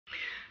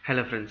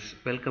Hello friends,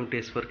 welcome to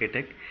S4K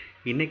Tech.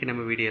 இன்னைக்கு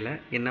நம்ம வீடியோல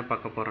என்ன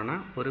பார்க்க போறோம்னா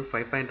ஒரு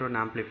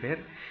 5.1 amplifier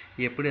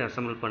எப்படி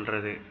அசெம்பிள்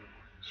பண்றது.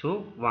 சோ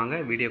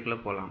வாங்க வீடியோக்குள்ள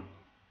போலாம்.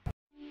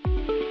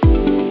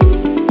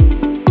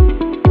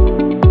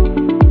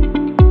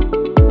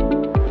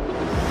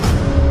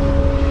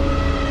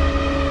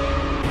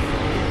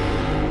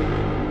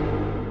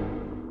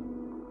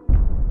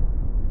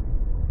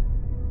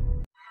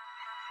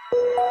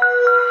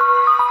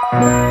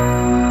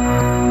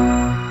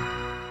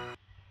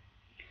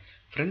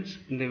 ஃப்ரெண்ட்ஸ்,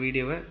 இந்த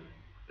வீடியோவை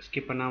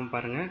ஸ்கிப் பண்ணாமல்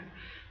பாருங்கள்.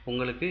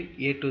 உங்களுக்கு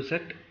A to Z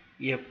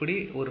எப்படி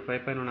ஒரு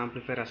 5.1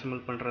 ஆம்ப்ளிஃபையர்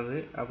அசெம்பிள் பண்ணுறது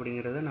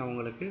அப்படிங்கிறத நான்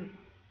உங்களுக்கு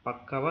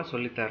பக்காவாக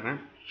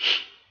சொல்லித்தரேன்.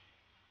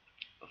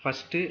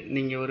 ஃபஸ்ட்டு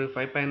நீங்கள் ஒரு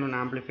 5.1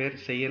 ஆம்ப்ளிஃபையர்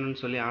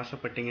செய்யணும்னு சொல்லி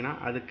ஆசைப்பட்டீங்கன்னா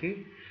அதுக்கு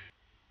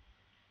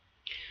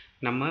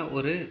நம்ம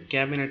ஒரு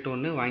கேபினெட்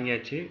ஒன்று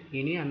வாங்கியாச்சு.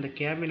 இனி அந்த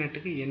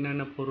கேபினெட்டுக்கு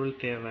என்னென்ன பொருள்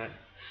தேவை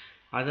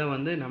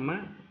அதை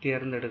நம்ம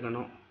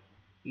தேர்ந்தெடுக்கணும்.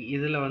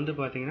 இதில்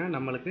பார்த்திங்கன்னா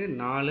நம்மளுக்கு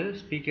 4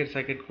 ஸ்பீக்கர்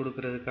சாக்கெட்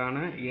கொடுக்கறதுக்கான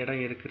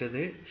இடம்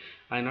இருக்கிறது.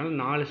 அதனால்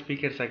 4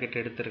 ஸ்பீக்கர் சாக்கெட்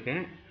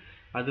எடுத்திருக்கேன்.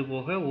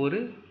 அதுபோக ஒரு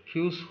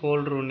ஃபியூஸ்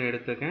ஹோல்டர் ஒன்று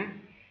எடுத்திருக்கேன்.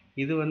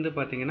 இது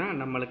பார்த்திங்கன்னா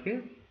நம்மளுக்கு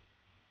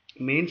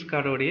மெயின்ஸ்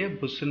கார்டோடைய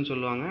புஷ்ஷுன்னு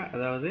சொல்லுவாங்க.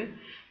 அதாவது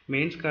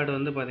மெயின்ஸ்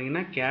கார்டு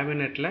பார்த்திங்கன்னா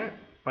கேபினெட்டில்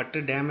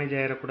பட்டு டேமேஜ்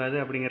ஆகிடக்கூடாது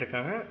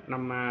அப்படிங்கிறதுக்காக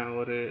நம்ம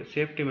ஒரு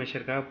சேஃப்டி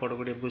மெஷருக்காக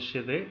போடக்கூடிய புஷ்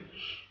இது.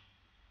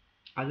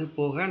 அது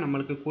போக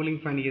நம்மளுக்கு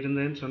கூலிங் ஃபேன்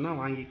இருந்ததுன்னு சொன்னால்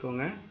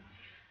வாங்கிக்கோங்க.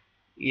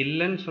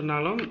 இல்லைன்னு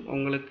சொன்னாலும்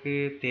உங்களுக்கு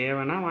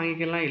தேவைன்னா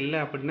வாங்கிக்கலாம், இல்லை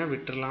அப்படின்னா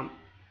விட்டுடலாம்.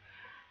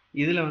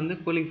 இதில்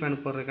கூலிங் ஃபேன்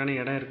போடுறதுக்கான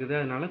இடம் இருக்குது,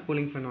 அதனால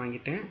கூலிங் ஃபேன்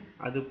வாங்கிட்டேன்.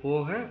 அது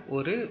போக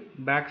ஒரு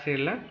பேக்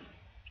சைடில்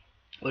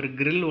ஒரு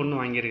கிரில்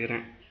ஒன்று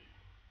வாங்கியிருக்கிறேன்.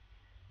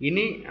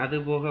 இனி அது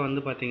போக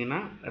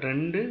பார்த்திங்கன்னா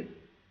 2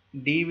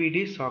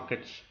 டிவிடி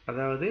சாக்கெட்ஸ்,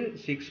 அதாவது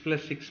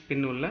 6+6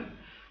 பின் உள்ள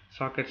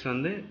சாக்கெட்ஸ்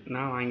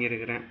நான்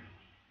வாங்கியிருக்கிறேன்.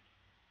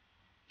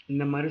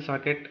 இந்த மாதிரி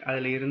சாக்கெட்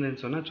அதில்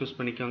இருந்துன்னு சொன்னால் சூஸ்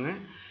பண்ணிக்கோங்க,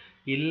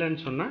 இல்லைன்னு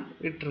சொன்னால்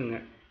விட்டுருங்க.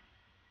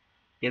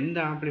 எந்த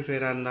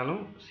ஆம்ப்ளிஃபையராக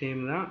இருந்தாலும்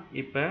சேம் தான்.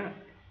 இப்போ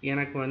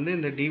எனக்கு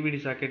இந்த டிவிடி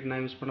சாக்கெட்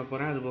நான் யூஸ் பண்ண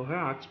போகிறேன், அதுபோக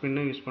ஆக்ஸ்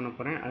பின்னும் யூஸ் பண்ண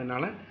போகிறேன்.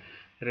 அதனால்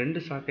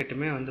 2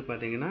 சாக்கெட்டுமே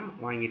பார்த்திங்கன்னா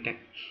வாங்கிட்டேன்.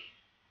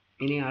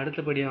 இனி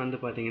அடுத்தபடியாக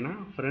பார்த்திங்கன்னா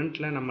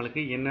ஃப்ரண்ட்டில்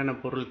நம்மளுக்கு என்னென்ன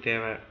பொருள்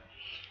தேவை.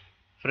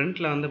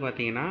 ஃப்ரண்ட்டில்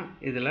பார்த்திங்கன்னா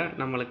இதில்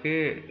நம்மளுக்கு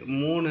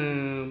 3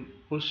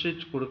 புஷ்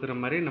சுவிட்ச் கொடுக்குற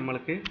மாதிரி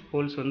நம்மளுக்கு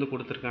ஹோல்ஸ்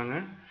கொடுத்துருக்காங்க.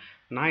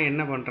 நான்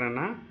என்ன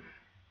பண்ணுறேன்னா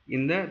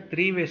இந்த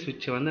 3-வே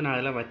சுவிட்சை நான்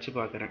அதில் வச்சு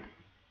பார்க்குறேன்.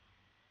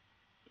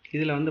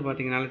 இதில்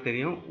பார்த்திங்கனாலே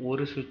தெரியும்,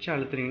 ஒரு சுவிட்சை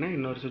அழுத்துனீங்கன்னா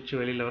இன்னொரு சுவிட்ச்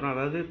வெளியில் வரும்.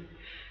 அதாவது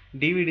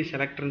டிவிடி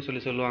செலக்டர்னு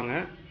சொல்லுவாங்க.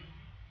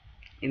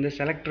 இந்த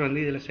செலக்டர்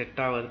இதில்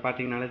செட் ஆகாது.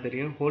 பார்த்திங்கனாலே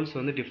தெரியும், ஹோல்ஸ்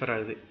டிஃபர்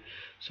ஆகுது.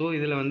 ஸோ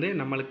இதில்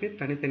நம்மளுக்கு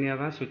தனித்தனியாக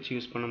தான் சுவிட்ச்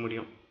யூஸ் பண்ண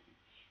முடியும்.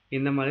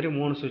 இந்த மாதிரி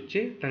 3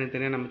 சுவிட்சு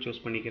தனித்தனியாக நம்ம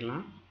சூஸ்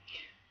பண்ணிக்கலாம்.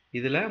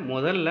 இதில்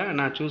முதல்ல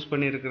நான் சூஸ்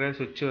பண்ணியிருக்கிற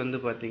சுவிட்சு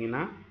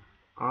பார்த்திங்கன்னா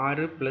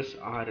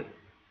 6+6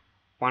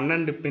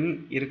 12 பின்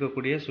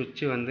இருக்கக்கூடிய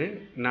சுவிட்சு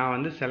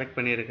நான் செலக்ட்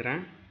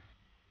பண்ணியிருக்கிறேன்.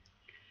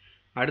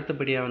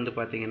 அடுத்தபடியாக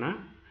பார்த்திங்கன்னா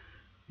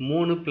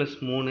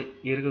 3+3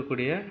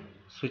 இருக்கக்கூடிய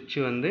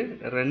சுவிட்சு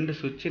 2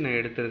 சுவிட்சு நான்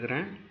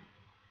எடுத்துருக்கிறேன்.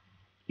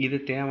 இது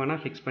தேவைன்னா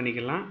ஃபிக்ஸ்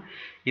பண்ணிக்கலாம்,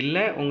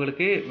 இல்லை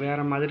உங்களுக்கு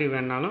வேறு மாதிரி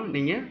வேணாலும்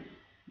நீங்கள்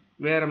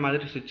வேறு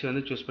மாதிரி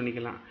சுவிட்சு சூஸ்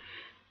பண்ணிக்கலாம்.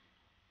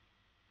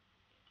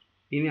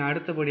 இனி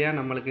அடுத்தபடியாக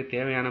நம்மளுக்கு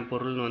தேவையான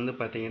பொருள்னு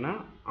பார்த்திங்கன்னா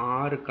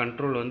 6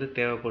 கண்ட்ரோல்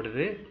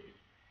தேவைப்படுது.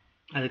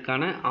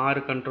 அதுக்கான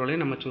 6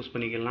 கண்ட்ரோலையும் நம்ம சூஸ்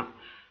பண்ணிக்கலாம்.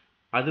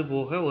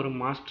 அதுபோக ஒரு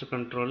மாஸ்டர்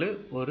கண்ட்ரோலு,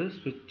 ஒரு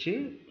சுவிட்சு,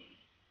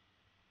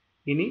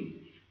 இனி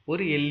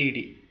ஒரு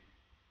எல்இடி.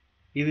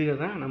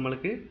 இதுதான் தான்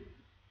நம்மளுக்கு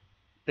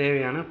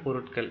தேவையான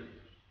பொருட்கள்.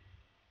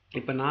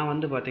 இப்போ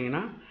நான்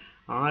பார்த்திங்கன்னா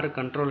 6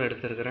 கண்ட்ரோல்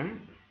எடுத்துருக்கிறேன்.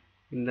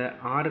 இந்த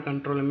 6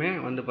 கண்ட்ரோலுமே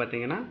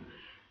பார்த்திங்கன்னா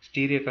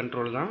ஸ்டீரியோ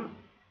கண்ட்ரோல் தான்.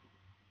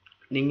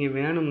 நீங்கள்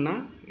வேணும்னா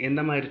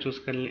எந்த மாதிரி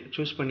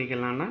சூஸ்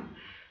பண்ணிக்கலாம்னா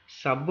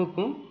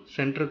சப்புக்கும்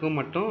சென்டருக்கும்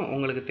மட்டும்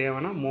உங்களுக்கு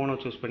தேவைன்னா மோனோ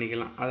சூஸ்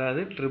பண்ணிக்கலாம்.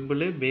 அதாவது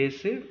ட்ரிபிள்,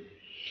 பேஸு,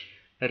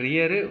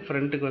 ரியரு,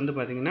 ஃப்ரண்ட்டுக்கு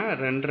பார்த்திங்கன்னா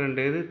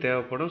 2 இது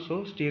தேவைப்படும். ஸோ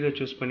ஸ்டீரியோ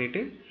சூஸ்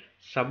பண்ணிவிட்டு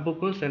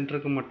சப்புக்கும்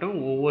சென்டருக்கும் மட்டும்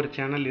ஒவ்வொரு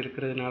சேனல்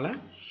இருக்கிறதுனால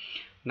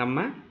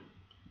நம்ம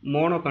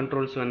மோனோ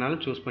கண்ட்ரோல்ஸ்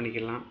வேணாலும் சூஸ்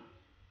பண்ணிக்கலாம்.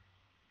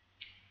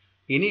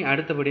 இனி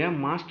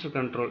அடுத்தபடியாக மாஸ்டர்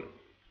கண்ட்ரோல்.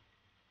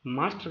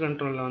 மாஸ்டர்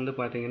கண்ட்ரோலில்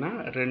பார்த்திங்கன்னா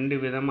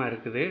 2 விதமாக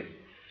இருக்குது.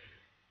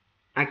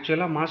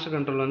 ஆக்சுவலாக மாஸ்டர்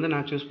கண்ட்ரோல்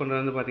நான் சூஸ்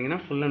பண்ணுறது பார்த்திங்கன்னா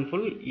ஃபுல் அண்ட்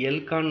ஃபுல்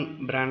எல்கான்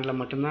பிராண்டில்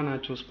மட்டும்தான்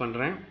நான் சூஸ்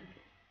பண்ணுறேன்.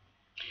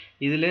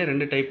 இதில்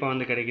 2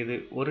 டைப்பாக கிடைக்குது.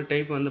 ஒரு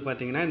டைப்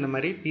பார்த்திங்கன்னா இந்த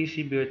மாதிரி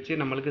பிசிபி வச்சு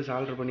நம்மளுக்கு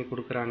சால்டர் பண்ணி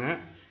கொடுக்குறாங்க.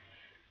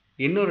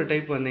 இன்னொரு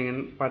டைப்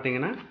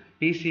பார்த்திங்கன்னா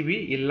பிசிபி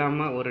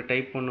இல்லாமல் ஒரு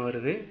டைப் ஒன்று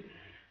வருது.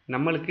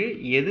 நம்மளுக்கு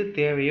எது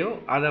தேவையோ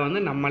அதை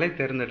நம்மளே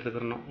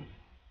தேர்ந்தெடுத்துக்கிறணும்.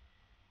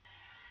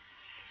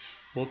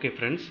 ஓகே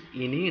ஃப்ரெண்ட்ஸ்,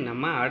 இனி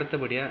நம்ம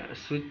அடுத்தபடியாக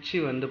சுவிட்சு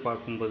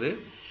பார்க்கும்போது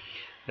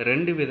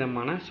 2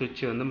 விதமான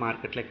சுவிட்சு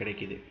மார்க்கெட்டில்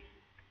கிடைக்கிது.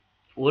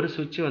 ஒரு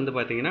சுவிட்சு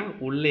பார்த்திங்கன்னா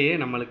உள்ளேயே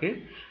நம்மளுக்கு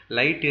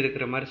லைட்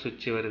இருக்கிற மாதிரி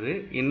சுவிட்சு வருது.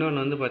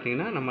 இன்னொன்று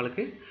பார்த்திங்கன்னா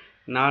நம்மளுக்கு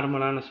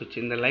நார்மலான சுவிட்ச்.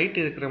 இந்த லைட்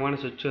இருக்கிறமான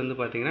சுவிட்சு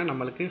பார்த்திங்கன்னா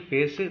நம்மளுக்கு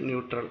ஃபேஸு,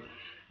 நியூட்ரல்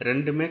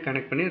ரெண்டுமே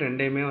கனெக்ட் பண்ணி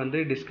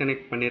ரெண்டையுமே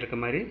டிஸ்கனெக்ட் பண்ணியிருக்க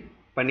மாதிரி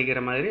பண்ணிக்கிற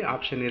மாதிரி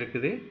ஆப்ஷன்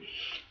இருக்குது.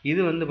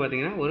 இது வந்து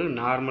பார்த்திங்கன்னா ஒரு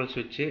நார்மல்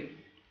சுவிட்சு.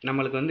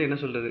 நம்மளுக்கு வந்து என்ன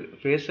சொல்கிறது,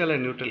 ஃபேஸில்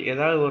நியூட்ரல்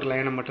ஏதாவது ஒரு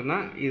லைனை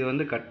மட்டும்தான் இது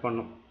வந்து கட்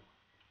பண்ணும்.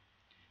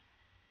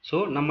 ஸோ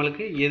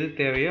நம்மளுக்கு எது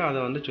தேவையோ அதை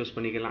வந்து சூஸ்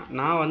பண்ணிக்கலாம்.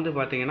 நான் வந்து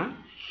பார்த்திங்கன்னா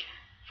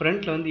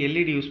ஃப்ரண்ட்டில் வந்து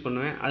எல்இடி யூஸ்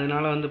பண்ணுவேன்.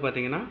 அதனால வந்து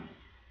பார்த்திங்கன்னா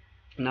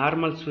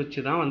நார்மல்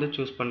சுவிட்சு தான் வந்து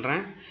சூஸ்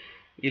பண்ணுறேன்.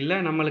 இல்லை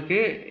நம்மளுக்கு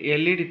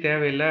எல்இடி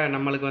தேவையில்லை,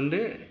 நம்மளுக்கு வந்து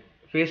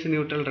ஃபேஸ்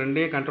நியூட்ரல்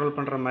ரெண்டையும் கண்ட்ரோல்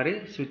பண்ணுற மாதிரி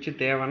சுவிட்சு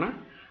தேவைன்னா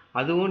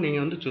அதுவும்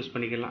நீங்கள் வந்து சூஸ்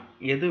பண்ணிக்கலாம்.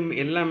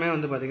 எல்லாமே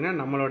வந்து பார்த்திங்கன்னா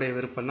நம்மளுடைய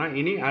விருப்பம் தான்.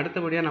 இனி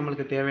அடுத்தபடியாக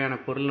நம்மளுக்கு தேவையான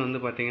பொருள் வந்து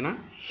பார்த்திங்கன்னா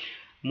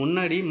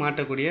முன்னாடி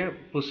மாட்டக்கூடிய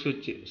புஷ்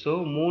சுவிட்சு. ஸோ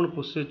 3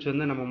 புஷ் சுவிட்ச்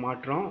வந்து நம்ம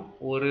மாட்டுறோம்.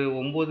 ஒரு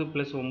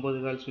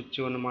 9+9 சுவிட்சு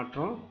ஒன்று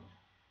மாட்டுறோம்.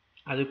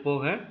 அது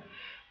போக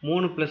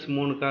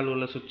 3+3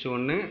 உள்ள சுவிட்சு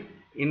ஒன்று.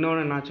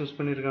 இன்னொன்று நான் சூஸ்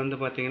பண்ணியிருக்க வந்து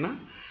பார்த்திங்கன்னா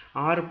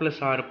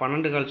 6+6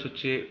 12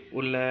 சுவிட்சு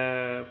உள்ள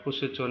புஷ்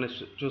சுவிட்ச் ஒன்று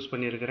சூஸ்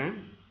பண்ணியிருக்கிறேன்.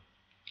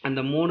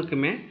 அந்த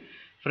 3க்குமே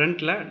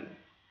ஃப்ரண்ட்டில்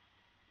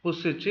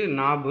புஷ் சுவிட்சு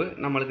நாபு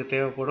நம்மளுக்கு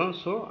தேவைப்படும்.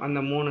 ஸோ அந்த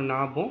 3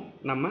 நாபும்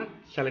நம்ம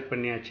செலக்ட்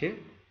பண்ணியாச்சு.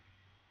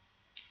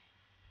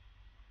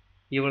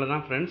 இவ்வளோ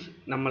தான் ஃப்ரெண்ட்ஸ்,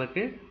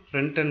 நம்மளுக்கு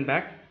ஃப்ரண்ட் அண்ட்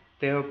பேக்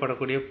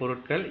தேவைப்படக்கூடிய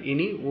பொருட்கள்.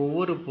 இனி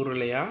ஒவ்வொரு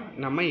பொருளையாக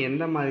நம்ம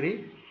எந்த மாதிரி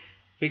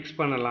ஃபிக்ஸ்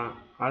பண்ணலாம்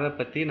அதை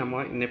பற்றி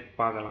நம்ம இன்னைக்கு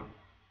பார்க்கலாம்.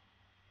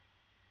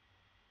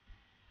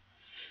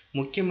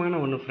 முக்கியமான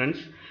ஒன்று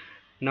ஃப்ரெண்ட்ஸ்,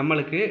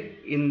 நம்மளுக்கு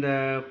இந்த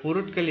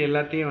பொருட்கள்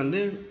எல்லாத்தையும்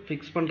வந்து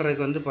ஃபிக்ஸ்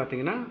பண்ணுறதுக்கு வந்து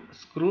பார்த்திங்கன்னா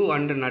ஸ்க்ரூ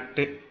அண்டு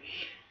நட்டு,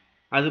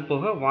 அது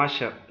போக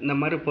வாஷர், இந்த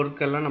மாதிரி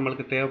பொருட்கள்லாம்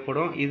நம்மளுக்கு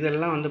தேவைப்படும்.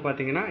 இதெல்லாம் வந்து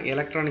பார்த்திங்கன்னா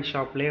எலக்ட்ரானிக்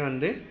ஷாப்லேயே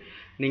வந்து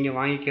நீங்கள்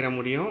வாங்கிக்கிற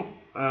முடியும்.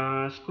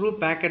 ஸ்க்ரூ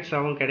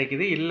பேக்கெட்ஸாகவும்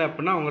கிடைக்கிது. இல்லை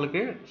அப்படின்னா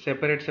உங்களுக்கு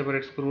செப்பரேட்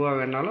ஸ்க்ரூவாக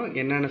வேணாலும்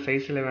என்னென்ன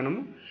சைஸில்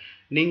வேணுமோ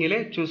நீங்களே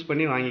சூஸ்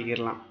பண்ணி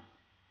வாங்கிக்கிடலாம்.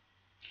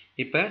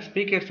 இப்போ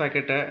ஸ்பீக்கர்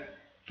சாக்கெட்டை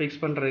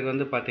ஃபிக்ஸ் பண்ணுறதுக்கு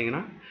வந்து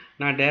பார்த்திங்கன்னா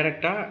நான்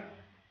டைரெக்டாக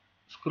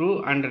ஸ்க்ரூ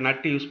அண்ட்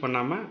நட்டு யூஸ்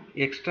பண்ணாமல்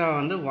எக்ஸ்ட்ரா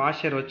வந்து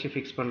வாஷர் வச்சு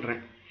ஃபிக்ஸ்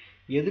பண்ணுறேன்.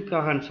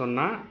 எதுக்காகன்னு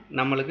சொன்னால்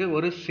நம்மளுக்கு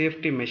ஒரு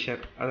சேஃப்டி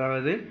மெஷர்,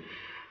 அதாவது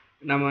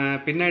நம்ம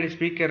பின்னாடி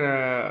ஸ்பீக்கர்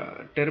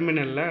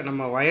டெர்மினலில்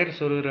நம்ம ஒயர்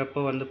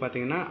சொருகிறப்போ வந்து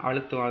பார்த்திங்கன்னா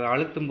அதை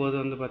அழுத்தும் போது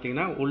வந்து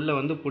பார்த்திங்கன்னா உள்ளே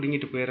வந்து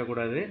பிடுங்கிட்டு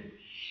போயிடக்கூடாது.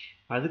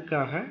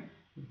 அதுக்காக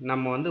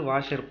நம்ம வந்து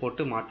வாஷர்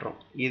போட்டு மாட்டுறோம்.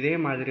 இதே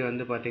மாதிரி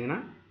வந்து பார்த்திங்கன்னா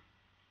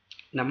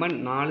நம்ம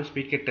 4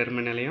 ஸ்பீக்கர்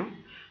டெர்மினலையும்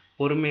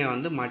பொறுமையாக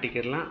வந்து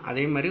மாட்டிக்கிடலாம்.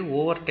 அதே மாதிரி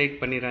ஓவர் டைட்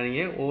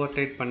பண்ணிடாதீங்க. ஓவர்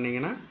டைட்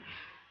பண்ணிங்கன்னா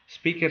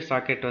ஸ்பீக்கர்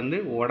சாக்கெட் வந்து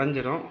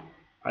உடஞ்சிரும்.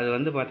 அது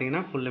வந்து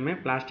பார்த்திங்கன்னா ஃபுல்லுமே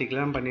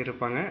பிளாஸ்டிக்கில் தான்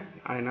பண்ணியிருப்பாங்க.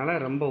 அதனால்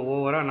ரொம்ப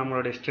ஓவராக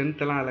நம்மளுடைய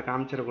ஸ்ட்ரென்த்தெல்லாம் அதில்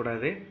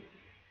காமிச்சிடக்கூடாது.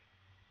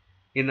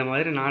 இந்த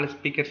மாதிரி 4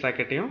 ஸ்பீக்கர்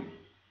சாக்கெட்டையும்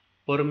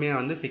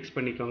பொறுமையாக வந்து ஃபிக்ஸ்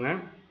பண்ணிக்கோங்க.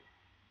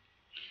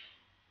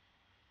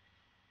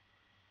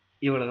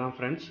 இவ்வளோ தான்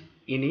ஃப்ரெண்ட்ஸ்.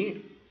 இனி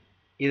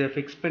இதை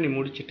ஃபிக்ஸ் பண்ணி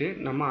முடிச்சுட்டு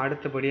நம்ம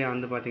அடுத்தபடியாக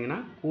வந்து பார்த்திங்கன்னா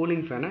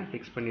கூலிங் ஃபேனை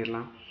ஃபிக்ஸ்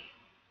பண்ணிடலாம்.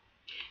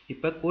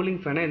 இப்போ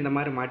கூலிங் ஃபேனை இந்த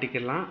மாதிரி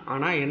மாட்டிக்கிடலாம்.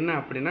 ஆனால் என்ன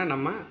அப்படின்னா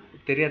நம்ம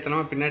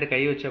தெரியாதனமாக பின்னாடி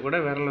கை வச்சா கூட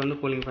விரல் வந்து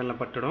கூலிங் ஃபேனில்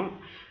பட்டுடும்.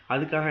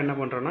 அதுக்காக என்ன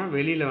பண்ணுறோன்னா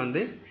வெளியில்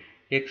வந்து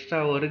எக்ஸ்ட்ரா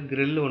ஒரு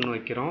கிரில் ஒன்று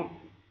வைக்கிறோம்.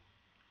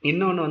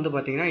 இன்னொன்று வந்து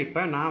பார்த்திங்கன்னா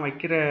இப்போ நான்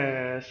வைக்கிற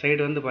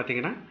சைடு வந்து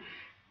பார்த்திங்கன்னா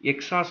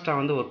எக்ஸாஸ்ட்டாக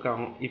வந்து ஒர்க்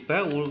ஆகும். இப்போ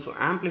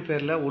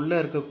ஆம்ப்ளிஃபையரில் உள்ளே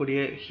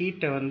இருக்கக்கூடிய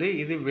ஹீட்டை வந்து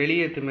இது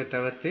வெளியேற்றுமே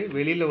தவிர்த்து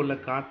வெளியில் உள்ள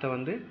காற்றை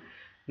வந்து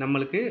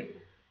நம்மளுக்கு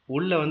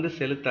உள்ளே வந்து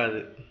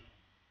செலுத்தாது.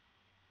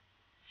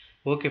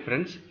 ஓகே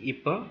ஃப்ரெண்ட்ஸ்,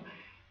 இப்போ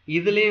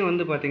இதுலேயும்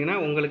வந்து பார்த்திங்கன்னா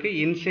உங்களுக்கு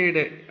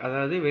இன்சைடு,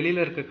 அதாவது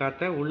வெளியில் இருக்க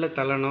காற்றை உள்ளே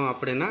தள்ளணும்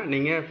அப்படின்னா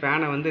நீங்கள்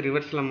ஃபேனை வந்து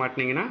ரிவர்ஸில்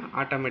மாட்டினீங்கன்னா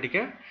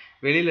ஆட்டோமேட்டிக்காக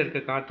வெளியில் இருக்க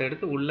காற்றை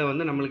எடுத்து உள்ளே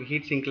வந்து நம்மளுக்கு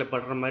ஹீட் சிங்கில்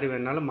படுற மாதிரி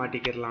வேணாலும்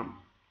மாட்டிக்கிடலாம்.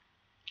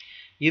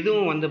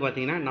 இதுவும் வந்து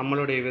பார்த்திங்கன்னா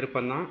நம்மளுடைய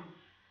விருப்பம்தான்.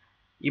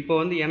 இப்போ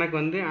வந்து எனக்கு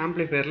வந்து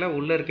ஆம்ப்ளிஃபையரில்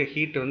உள்ளே இருக்க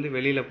ஹீட் வந்து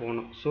வெளியில்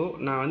போகணும். ஸோ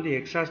நான் வந்து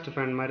எக்ஸாஸ்ட்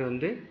ஃபேன் மாதிரி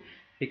வந்து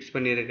ஃபிக்ஸ்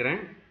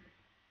பண்ணியிருக்கிறேன்.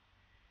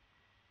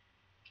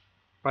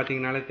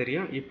 பார்த்திங்கனாலே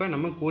தெரியும். இப்போ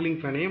நம்ம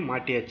கூலிங் ஃபேனையும்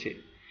மாட்டியாச்சு.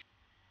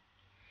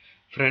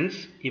 ஃப்ரெண்ட்ஸ்,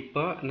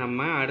 இப்போ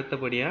நம்ம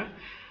அடுத்தபடியாக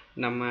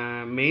நம்ம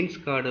மெயின்ஸ்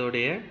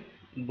கார்டோடைய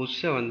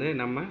புஷ்ஷை வந்து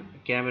நம்ம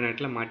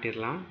கேபினெட்டில்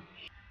மாட்டிடலாம்.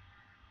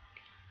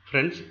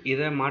 ஃப்ரெண்ட்ஸ்,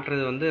 இதை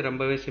மாட்டுறது வந்து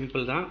ரொம்பவே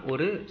சிம்பிள் தான்.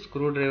 ஒரு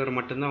ஸ்க்ரூ டிரைவர்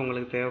மட்டும்தான்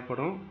உங்களுக்கு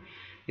தேவைப்படும்.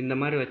 இந்த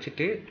மாதிரி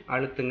வச்சுட்டு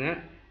அழுத்துங்க.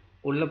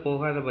 உள்ளே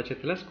போகாத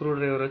பட்சத்தில் ஸ்க்ரூ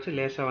டிரைவர் வச்சு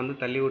லேசாக வந்து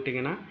தள்ளி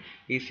விட்டிங்கன்னா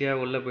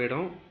ஈஸியாக உள்ளே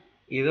போயிடும்.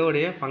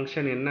 இதோடைய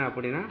ஃபங்க்ஷன் என்ன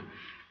அப்படின்னா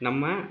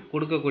நம்ம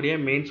கொடுக்கக்கூடிய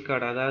மெயின்ஸ்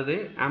கார்டு, அதாவது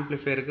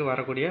ஆம்ப்ளிஃபையருக்கு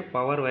வரக்கூடிய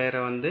பவர்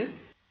வயரை வந்து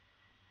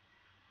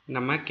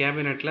நம்ம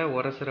கேபினெட்டில்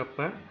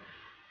உரசுறப்ப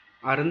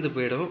அறுந்து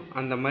போயிடும்.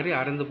 அந்த மாதிரி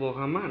அறுந்து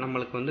போகாமல்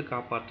நம்மளுக்கு வந்து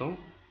காப்பாற்றும்.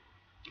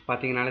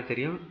 பார்த்திங்கனாலே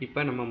தெரியும். இப்போ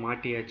நம்ம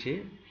மாட்டியாச்சு.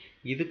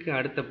 இதுக்கு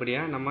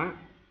அடுத்தபடியாக நம்ம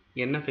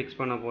என்ன ஃபிக்ஸ்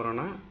பண்ண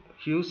போகிறோன்னா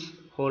ஃபியூஸ்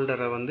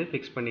ஹோல்டரை வந்து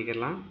ஃபிக்ஸ்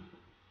பண்ணிக்கலாம்.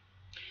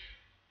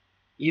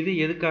 இது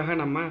எதுக்காக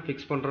நம்ம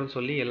ஃபிக்ஸ் பண்ணுறோன்னு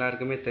சொல்லி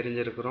எல்லாருக்குமே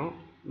தெரிஞ்சிருக்கிறோம்.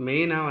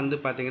 மெயினாக வந்து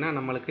பார்த்திங்கன்னா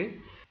நம்மளுக்கு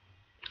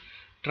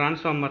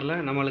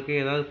டிரான்ஸ்ஃபார்மரில் நம்மளுக்கு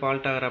ஏதாவது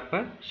ஃபால்ட் ஆகிறப்ப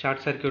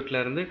ஷார்ட்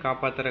சர்க்யூட்டில் இருந்து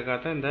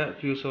காப்பாற்றுறதுக்காக இந்த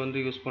ஃபியூஸை வந்து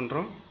யூஸ்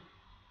பண்ணுறோம்.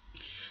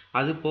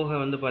 அது போக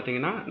வந்து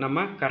பார்த்திங்கன்னா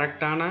நம்ம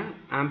கரெக்டான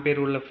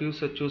ஆம்பியர் உள்ள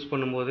ஃபியூஸை சூஸ்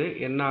பண்ணும்போது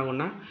என்ன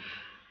ஆகும்னா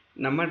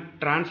நம்ம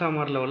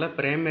டிரான்ஸ்ஃபார்மரில் உள்ள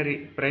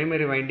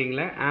பிரைமரி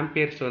வைண்டிங்கில்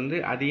ஆம்பியர்ஸ் வந்து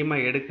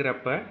அதிகமாக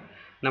எடுக்கிறப்ப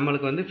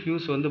நம்மளுக்கு வந்து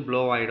ஃபியூஸ் வந்து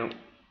ப்ளோ ஆகிடும்.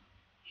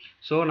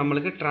 ஸோ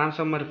நம்மளுக்கு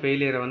டிரான்ஸ்ஃபார்மர்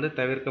ஃபெயிலியரை வந்து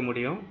தவிர்க்க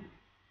முடியும்.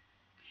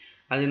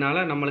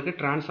 அதனால நம்மளுக்கு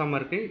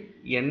டிரான்ஸ்ஃபார்மருக்கு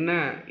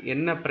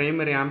என்ன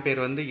பிரைமரி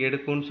ஆம்பியர் வந்து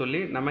எடுக்கும்னு சொல்லி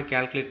நம்ம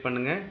கால்குலேட்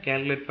பண்ணுங்கள்.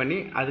 கால்குலேட் பண்ணி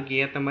அதுக்கு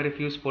ஏற்ற மாதிரி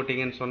ஃபியூஸ்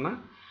போட்டிங்கன்னு சொன்னால்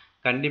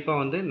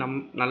கண்டிப்பாக வந்து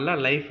நல்லா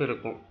லைஃப்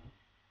இருக்கும்.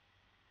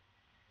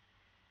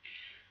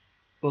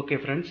 ஓகே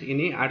ஃப்ரெண்ட்ஸ்,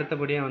 இனி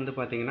அடுத்தபடியாக வந்து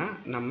பார்த்திங்கன்னா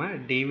நம்ம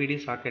டிவிடி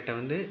சாக்கெட்டை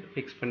வந்து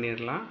ஃபிக்ஸ்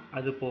பண்ணிடலாம்.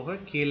 அது போக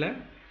கீழே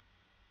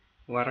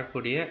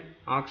வரக்கூடிய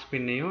ஆக்ஸ்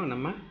பின்னையும்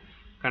நம்ம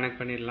கனெக்ட்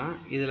பண்ணிடலாம்.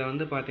 இதில்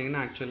வந்து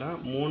பார்த்திங்கன்னா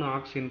ஆக்சுவலாக 3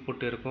 ஆக்ஸ்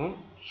இன்புட் இருக்கும்.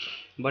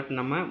 பட்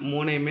நம்ம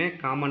 3ஐயுமே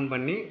காமன்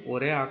பண்ணி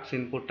ஒரே ஆக்ஸ்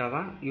இன்புட்டாக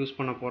தான் யூஸ்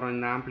பண்ண போகிறோம்.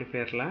 இந்த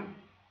ஆம்ப்ளிஃபையரில்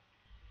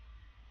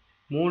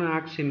 3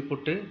 ஆக்ஸ்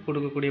இன்புட்டு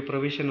கொடுக்கக்கூடிய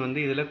ப்ரொவிஷன் வந்து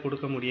இதில்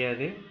கொடுக்க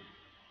முடியாது.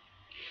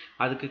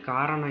 அதுக்கு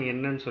காரணம்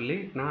என்னன்னு சொல்லி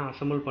நான்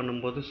அசம்பிள்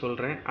பண்ணும்போது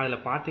சொல்கிறேன்.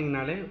 அதில்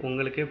பார்த்தீங்கனாலே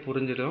உங்களுக்கே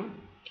புரிஞ்சிடும்.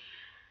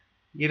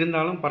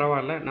 இருந்தாலும்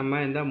பரவாயில்ல,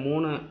 நம்ம இந்த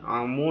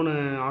 3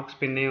 ஆக்ஸ்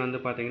பின்னையும் வந்து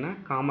பார்த்திங்கன்னா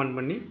காமன்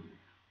பண்ணி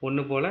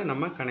ஒன்று போல்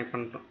நம்ம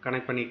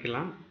கனெக்ட்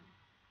பண்ணிக்கலாம்.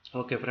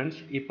 ஓகே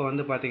ஃப்ரெண்ட்ஸ், இப்போ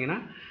வந்து பார்த்திங்கன்னா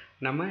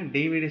நம்ம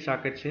டிவிடி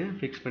சாக்கெட்ஸையும்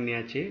ஃபிக்ஸ்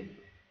பண்ணியாச்சு.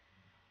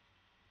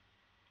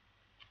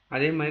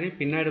 அதே மாதிரி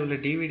பின்னாடி உள்ள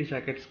டிவிடி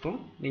சாக்கெட்ஸ்க்கும்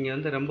நீங்கள்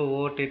வந்து ரொம்ப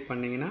ஓவர் டைட்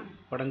பண்ணிங்கன்னா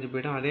உடஞ்சி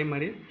போயிடும். அதே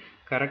மாதிரி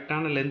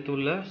கரெக்டான லென்த்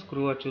உள்ள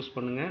ஸ்க்ரூவாக சூஸ்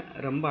பண்ணுங்கள்.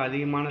 ரொம்ப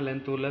அதிகமான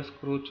லென்த் உள்ள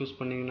ஸ்க்ரூ சூஸ்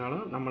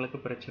பண்ணிங்கனாலும் நம்மளுக்கு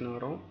பிரச்சனை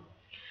வரும்.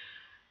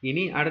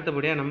 இனி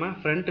அடுத்தபடியாக நம்ம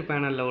ஃப்ரண்ட்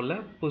பேனலில் உள்ள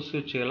புஷ்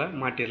சுவிட்சுகளை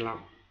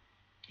மாட்டிடலாம்.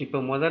 இப்போ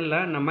முதல்ல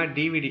நம்ம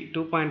டிவிடி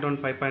 2.1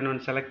 5.1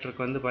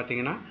 செலக்டருக்கு வந்து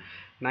பார்த்திங்கன்னா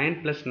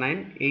 9+9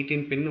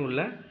 18 பின்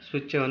உள்ள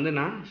சுவிட்சை வந்து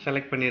நான்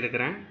செலக்ட்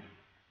பண்ணியிருக்கிறேன்.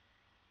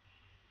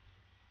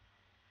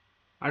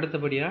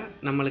 அடுத்தபடியாக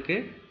நம்மளுக்கு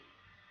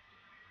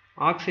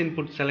ஆக்ஸ்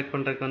இன்புட் செலக்ட்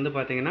பண்ணுறதுக்கு வந்து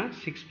பார்த்திங்கன்னா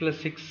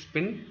 6+6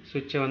 பின்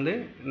சுவிட்சை வந்து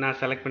நான்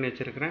செலக்ட் பண்ணி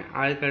வச்சுருக்கிறேன்.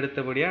 அதுக்கு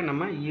அடுத்தபடியாக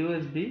நம்ம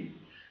யூஎஸ்பி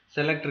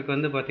செலக்டருக்கு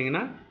வந்து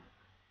பார்த்திங்கன்னா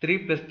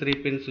 3+3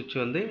 பின்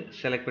சுவிட்ச் வந்து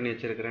செலக்ட் பண்ணி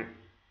வச்சுருக்கிறேன்.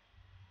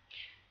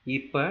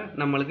 இப்போ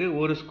நம்மளுக்கு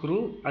ஒரு ஸ்க்ரூ,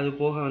 அது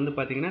போக வந்து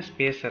பார்த்திங்கன்னா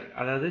ஸ்பேசர்.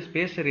 அதாவது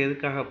ஸ்பேசர்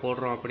எதுக்காக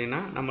போடுறோம் அப்படின்னா,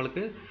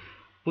 நம்மளுக்கு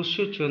புஷ்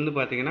சுவிட்ச் வந்து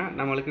பார்த்திங்கன்னா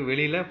நம்மளுக்கு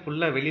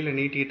ஃபுல்லாக வெளியில்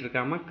நீட்டிகிட்டு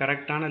இருக்காமல்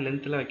கரெக்டான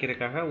லென்த்தில்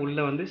வைக்கிறதுக்காக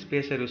உள்ளே வந்து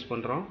ஸ்பேசர் யூஸ்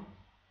பண்ணுறோம்.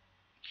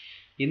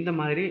 இந்த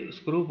மாதிரி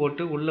ஸ்க்ரூ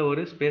போட்டு உள்ளே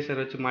ஒரு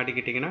ஸ்பேசர் வச்சு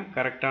மாட்டிக்கிட்டிங்கன்னா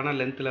கரெக்டான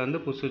லென்த்தில்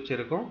வந்து புஷ் சுவிட்ச்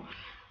இருக்கும்.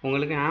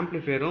 உங்களுக்கு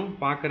ஆம்ப்ளிஃபையரும்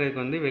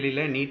பார்க்குறதுக்கு வந்து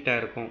வெளியில்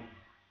நீட்டாக இருக்கும்.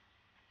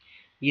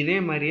 இதே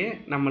மாதிரியே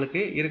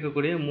நம்மளுக்கு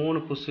இருக்கக்கூடிய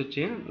 3 புஷ்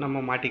சுவிட்சையும்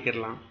நம்ம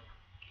மாட்டிக்கிடலாம்.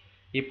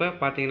 இப்போ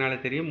பார்த்தீங்கனாலே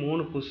தெரியும்,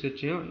 3 புஷ்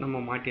சுவிட்சையும் நம்ம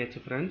மாட்டியாச்சு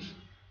ஃப்ரெண்ட்ஸ்.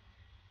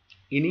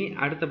 இனி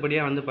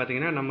அடுத்தபடியாக வந்து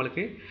பார்த்திங்கன்னா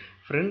நம்மளுக்கு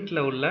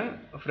ஃப்ரண்ட்டில் உள்ள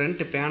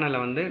ஃப்ரண்ட் பேனலை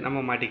வந்து நம்ம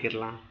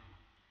மாட்டிக்கிடலாம்.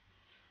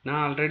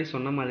 நான் ஆல்ரெடி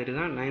சொன்ன மாதிரி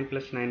தான்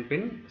 9+9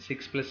 பின்,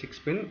 6+6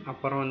 பின்,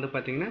 அப்புறம் வந்து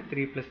பார்த்திங்கன்னா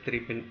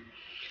 3+3 பின்.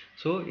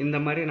 ஸோ இந்த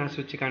மாதிரி நான்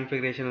சுவிட்ச்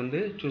கான்ஃபிகரேஷன்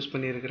வந்து சூஸ்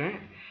பண்ணியிருக்கிறேன்.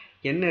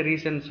 என்ன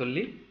ரீசன்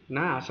சொல்லி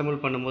நான்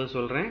அசம்பிள் பண்ணும்போது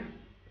சொல்கிறேன்.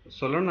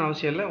 சொல்லணும்னு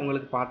அவசியம் இல்லை,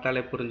 உங்களுக்கு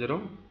பார்த்தாலே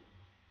புரிஞ்சிடும்.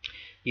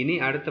 இனி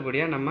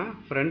அடுத்தபடியாக நம்ம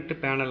ஃப்ரண்ட்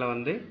பேனலை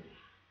வந்து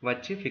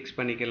வச்சு ஃபிக்ஸ்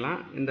பண்ணிக்கலாம்.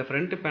 இந்த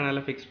ஃப்ரண்ட்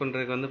பேனலை ஃபிக்ஸ்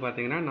பண்ணுறதுக்கு வந்து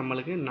பார்த்திங்கன்னா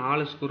நம்மளுக்கு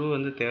 4 ஸ்க்ரூ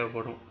வந்து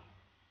தேவைப்படும்.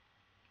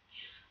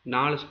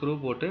 4 ஸ்க்ரூ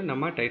போட்டு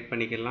நம்ம டைட்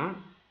பண்ணிக்கலாம்.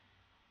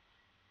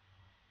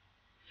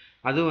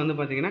 அதுவும் வந்து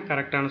பார்த்திங்கன்னா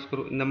கரெக்டான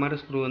ஸ்க்ரூ, இந்த மாதிரி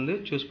ஸ்க்ரூ வந்து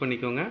சூஸ்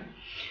பண்ணிக்கோங்க.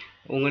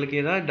 உங்களுக்கு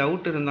ஏதாவது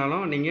டவுட்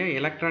இருந்தாலும் நீங்கள்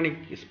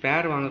எலக்ட்ரானிக்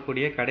ஸ்பேர்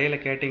வாங்கக்கூடிய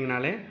கடையில்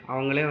கேட்டிங்கனாலே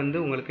அவங்களே வந்து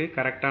உங்களுக்கு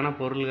கரெக்டான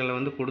பொருள்களை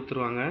வந்து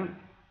கொடுத்துருவாங்க.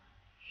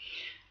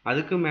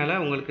 அதுக்கு மேலே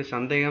உங்களுக்கு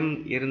சந்தேகம்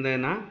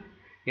இருந்ததுன்னா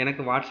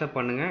எனக்கு வாட்ஸ்அப்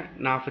பண்ணுங்கள்.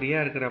 நான்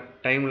ஃப்ரீயாக இருக்கிற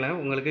டைமில்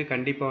உங்களுக்கு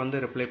கண்டிப்பாக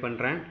வந்து ரிப்ளை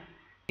பண்ணுறேன்.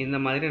 இந்த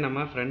மாதிரி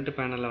நம்ம ஃப்ரண்ட்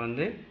பேனலை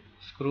வந்து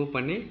ஸ்க்ரூ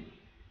பண்ணி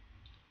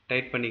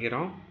டைட்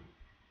பண்ணிக்கிறோம்.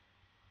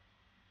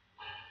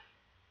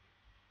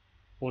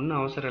 ஒன்றும்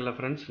அவசரம் இல்லை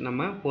ஃப்ரெண்ட்ஸ்,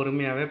 நம்ம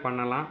பொறுமையாகவே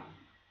பண்ணலாம்.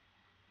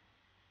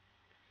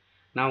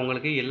 நான்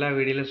உங்களுக்கு எல்லா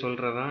வீடியோலையும்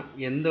சொல்கிறதான்,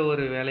 எந்த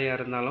ஒரு வேலையாக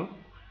இருந்தாலும்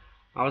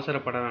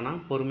அவசரப்பட வேணாம்,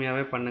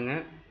 பொறுமையாகவே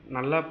பண்ணுங்கள்.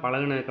 நல்லா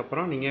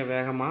பழகுனதுக்கப்புறம் நீங்கள்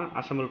வேகமாக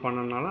அசம்பிள்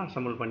பண்ணணுனாலும்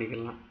அசம்பிள்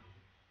பண்ணிக்கலாம்.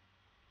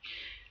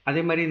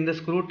 அதே மாதிரி இந்த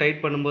ஸ்க்ரூ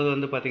டைட் பண்ணும்போது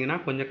வந்து பார்த்திங்கன்னா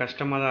கொஞ்சம்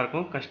கஷ்டமாக தான்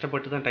இருக்கும்.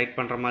 கஷ்டப்பட்டு தான் டைட்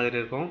பண்ணுற மாதிரி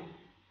இருக்கும்.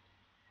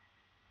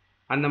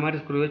 அந்த மாதிரி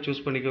ஸ்க்ரூவை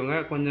சூஸ் பண்ணிக்கோங்க.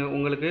 கொஞ்சம்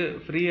உங்களுக்கு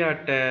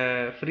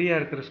ஃப்ரீயாக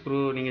இருக்கிற ஸ்க்ரூ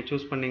நீங்கள்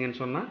சூஸ்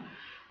பண்ணிங்கன்னு சொன்னால்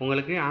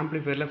உங்களுக்கு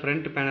ஆம்ப்ளிஃபையரில்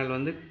ஃப்ரண்ட் பேனல்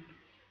வந்து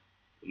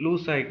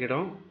லூஸ்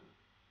ஆகிக்கிடும்.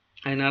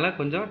 அதனால்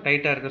கொஞ்சம்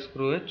டைட்டாக இருக்கிற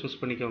ஸ்க்ரூவை சூஸ்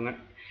பண்ணிக்கோங்க.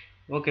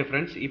 ஓகே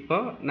ஃப்ரெண்ட்ஸ், இப்போ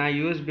நான்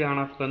யூஎஸ்பி ஆன்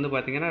ஆஃப்க்கு வந்து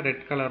பார்த்திங்கன்னா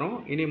ரெட் கலரும்,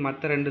 இனி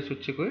மற்ற 2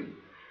 சுவிட்சுக்கு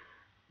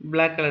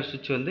பிளாக் கலர்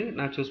சுவிட்ச் வந்து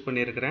நான் சூஸ்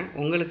பண்ணியிருக்கிறேன்.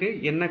 உங்களுக்கு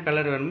என்ன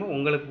கலர் வேணுமோ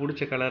உங்களுக்கு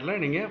பிடிச்ச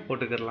கலரில் நீங்கள்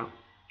போட்டுக்கிடலாம்.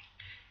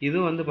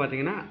 இதுவும் வந்து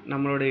பார்த்திங்கன்னா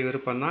நம்மளுடைய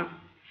விருப்பம்தான்.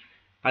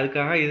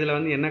 அதுக்காக இதில்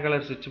வந்து என்ன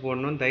கலர் சுவிட்ச்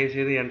போடணும்னு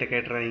தயவுசெய்து என்கிட்ட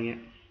கேட்டுறாதீங்க.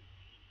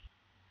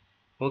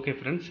 ஓகே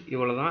ஃப்ரெண்ட்ஸ்,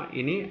 இவ்வளோ தான்.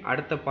 இனி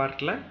அடுத்த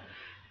பார்ட்டில்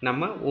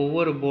நம்ம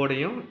ஒவ்வொரு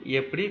போர்டையும்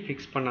எப்படி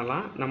ஃபிக்ஸ்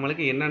பண்ணலாம்,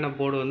 நம்மளுக்கு என்னென்ன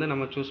போர்டு வந்து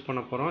நம்ம சூஸ்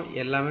பண்ண போகிறோம்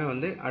எல்லாமே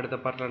வந்து அடுத்த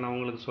பார்ட்டில் நான்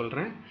உங்களுக்கு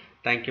சொல்கிறேன்.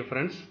 தேங்க்யூ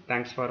ஃப்ரெண்ட்ஸ்,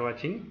 தேங்க்ஸ் ஃபார்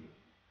வாட்சிங்.